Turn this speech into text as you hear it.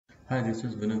Hi, this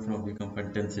is Vinay from the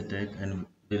Competency Tech, and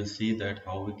we'll see that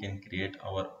how we can create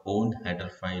our own header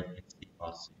file in C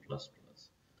or C++.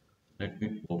 Let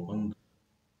me open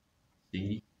the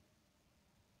C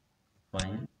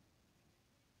file,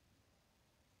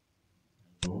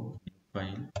 go new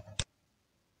file,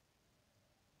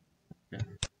 okay,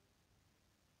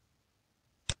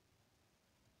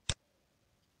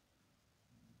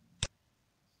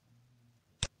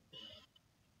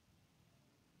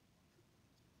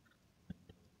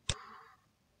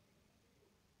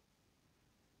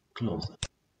 close it.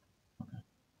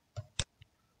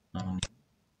 Now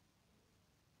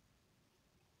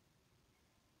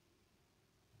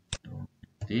do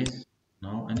this.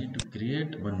 Now I need to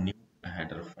create one new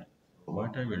header file. So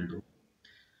what I will do,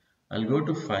 I'll go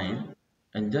to file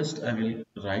and just I will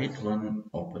write one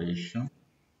operation,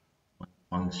 one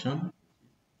function,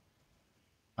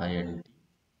 int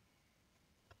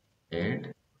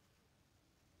add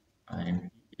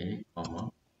int a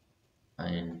comma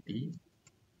int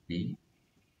b.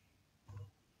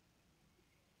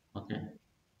 Okay,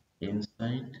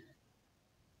 inside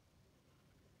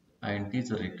int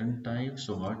is a return type,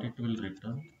 so what it will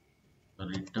return?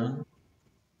 Return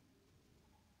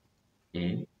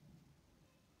a.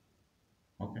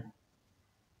 Okay,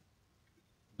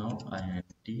 now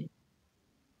int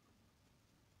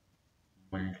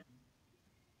multi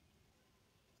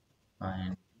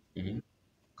int a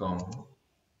comma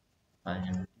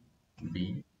int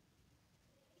b.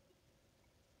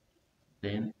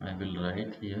 Then I will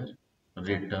write here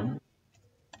return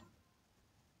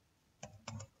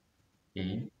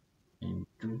a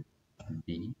into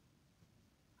b.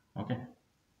 Okay,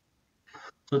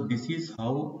 so this is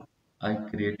how I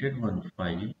created one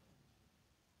file,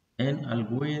 and I'll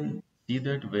go and see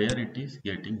that where it is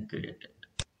getting created.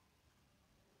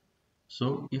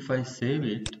 So if I save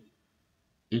it,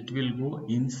 it will go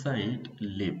inside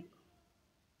lib.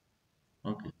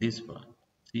 Okay, this one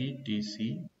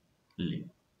ctc lib.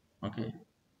 Okay,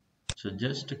 so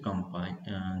just compile,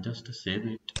 just save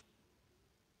it.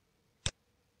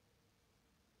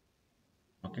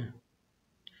 Okay,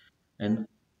 and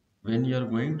when you are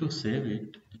going to save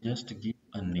it, just give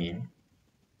a name,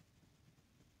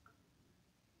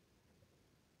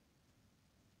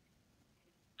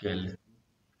 calculate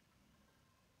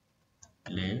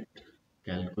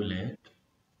calculate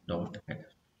dot header.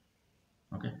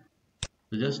 Okay,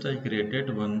 so just I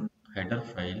created one header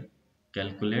file,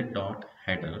 calculate dot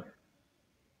header,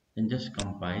 and just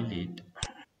compile it.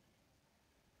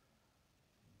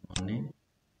 Warning,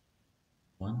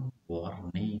 one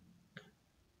warning,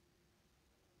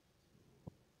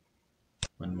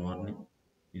 one warning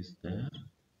is there.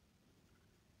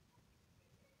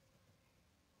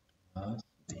 Class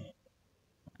B.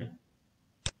 Okay,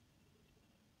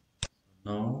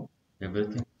 now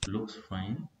everything looks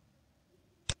fine.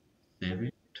 Save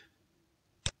it.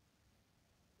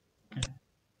 Okay,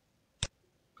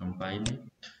 compile it.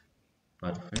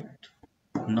 Perfect.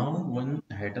 Now one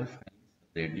header file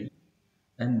is ready,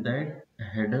 and that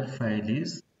header file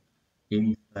is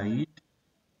inside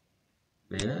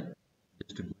where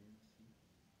just go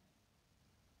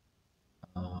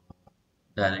uh,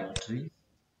 directories.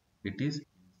 It is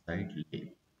inside lib.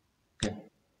 Okay,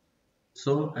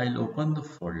 so I'll open the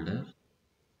folder.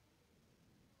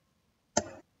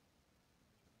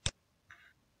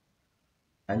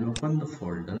 I'll open the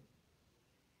folder.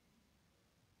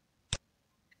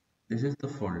 This is the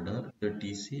folder, the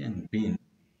TC and bin,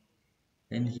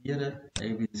 and here I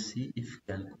will see if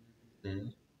calculate is there.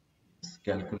 Yes,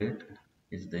 calculate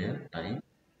is there. Type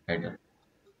header.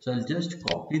 So I'll just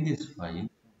copy this file.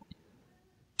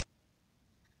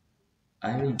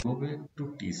 I will go back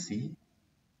to TC,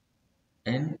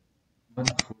 and one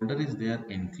folder is there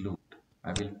include.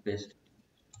 I will paste it.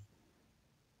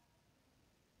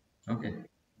 Okay.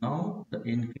 Now the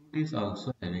include is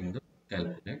also having the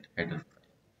calculate header file.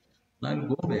 Now I'll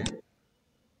go back.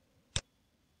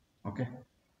 Okay.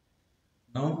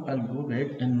 Now I'll go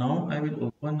back and now I will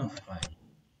open a file.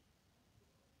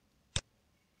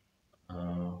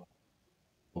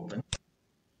 Open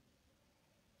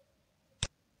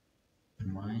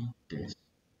my test.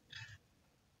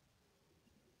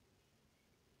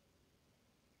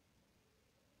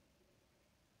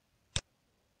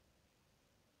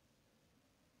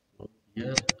 So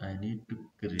here I need to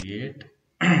create.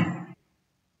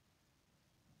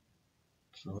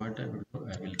 So what I will do,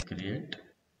 I will create.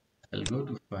 I'll go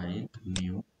to file,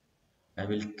 new. I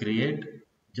will create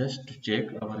just to check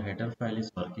our header file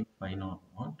is working fine or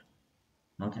not.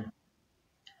 Okay.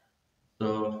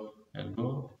 So I'll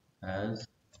go as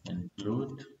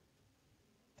include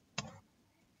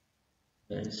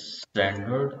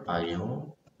standard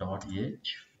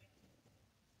io.h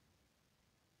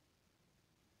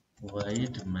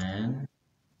void main,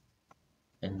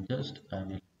 and just I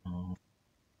will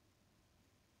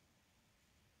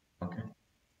okay,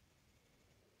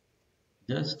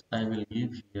 just I will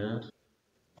give here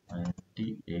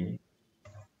int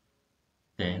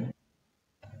 10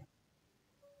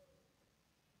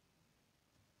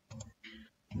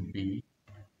 b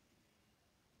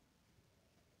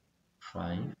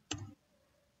 5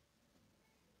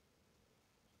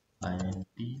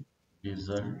 int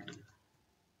result.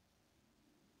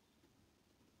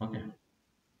 Okay,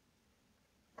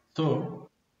 so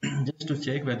just to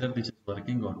check whether this is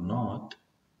working or not,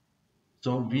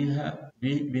 so we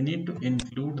need to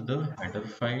include the header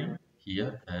file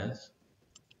here as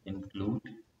include.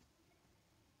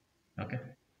 Okay,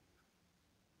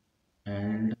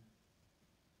 and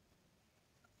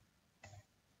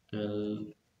cal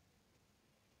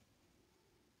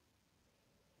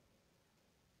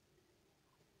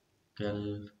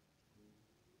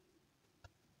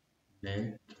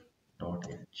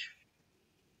calculate.h.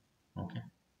 Okay,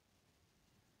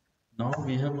 now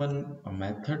we have a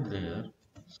method there,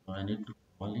 so I need to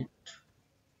call it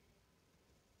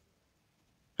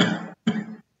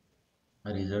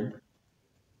a result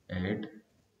add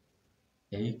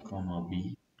a comma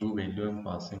b, two value I'm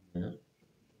passing there.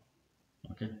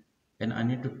 Okay, and I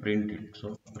need to print it,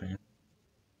 so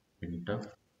printf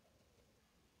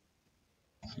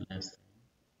slash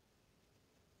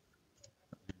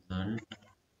result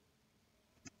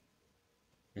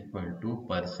equal to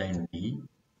percent %d.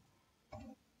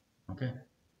 Okay,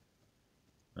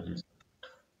 this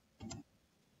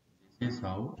is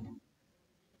how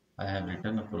I have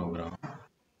written a program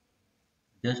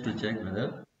just to check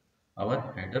whether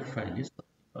our header file is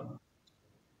successful.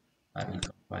 I will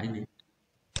compile it,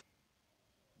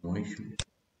 no issue.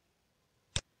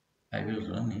 I will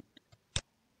run it,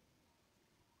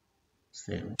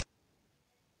 save,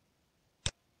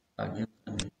 again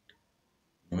run it,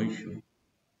 no issue.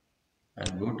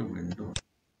 I'll go to Windows,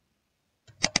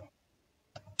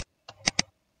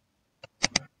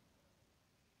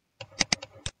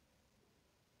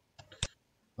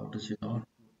 how to see out,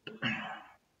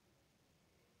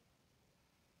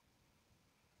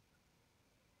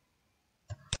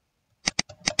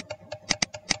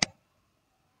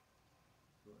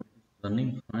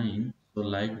 running fine. So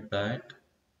like that,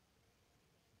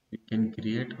 we can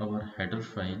create our header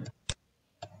file.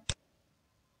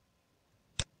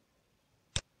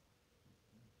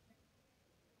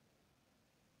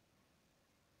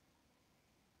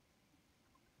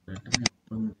 Let me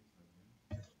open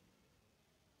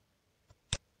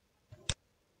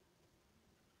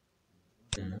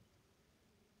there,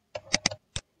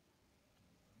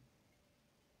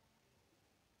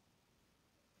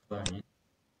 file,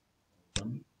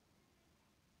 open,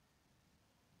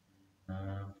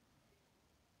 uh,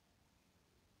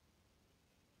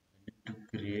 to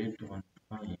create one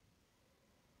file,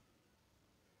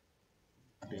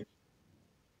 there,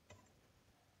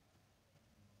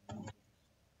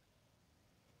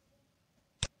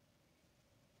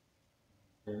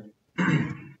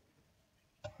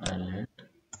 I let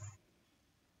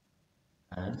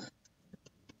as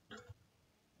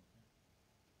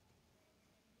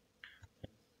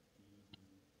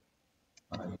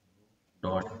I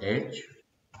dot h,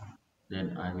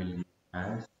 then I will give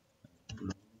as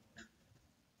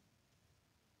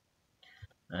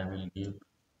I will give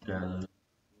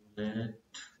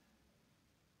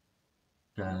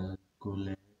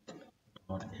calculate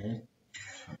dot h.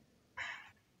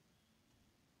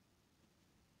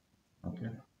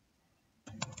 Okay,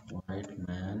 white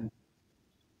man,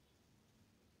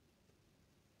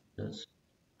 just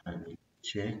I will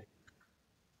check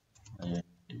int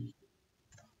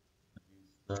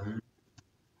result.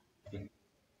 Okay,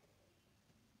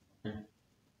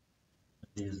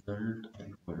 result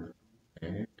equal to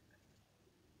 8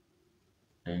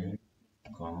 10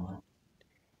 comma.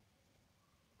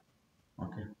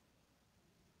 Okay,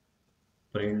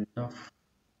 printf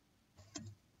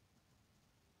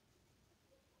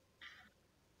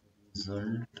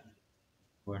result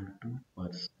equal to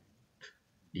percent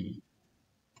d,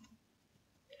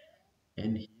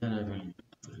 and here I will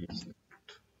give result.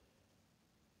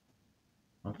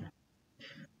 Okay,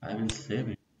 I will save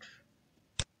it,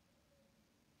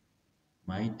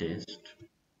 my test.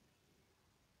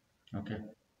 Okay,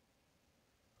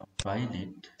 compile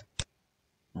it,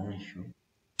 no issue,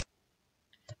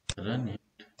 run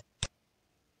it,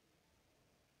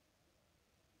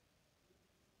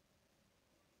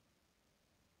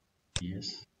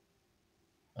 yes.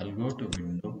 I'll go to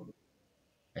window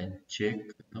and check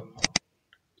the output.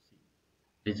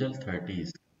 Result 30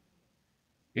 is,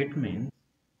 it means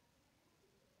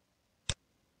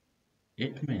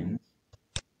it means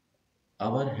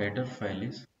our header file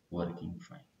is working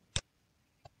fine.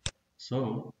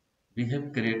 So we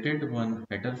have created one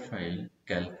header file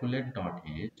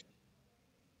calculate.h.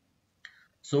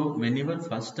 So whenever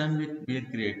first time we are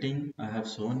creating, I have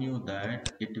shown you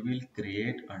that it will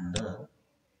create under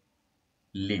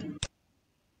lib.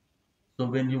 So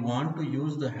when you want to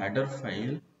use the header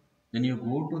file, then you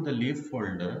go to the lib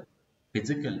folder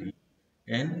physically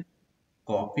and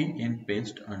copy and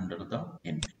paste under the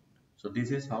include. So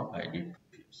this is how I did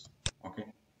this. Okay.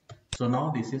 So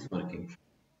now this is working.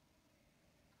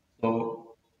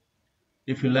 So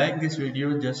if you like this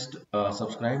video, just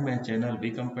subscribe my channel,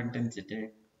 Become Competency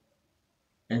Tech,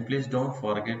 and please don't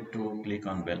forget to click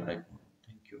on bell icon.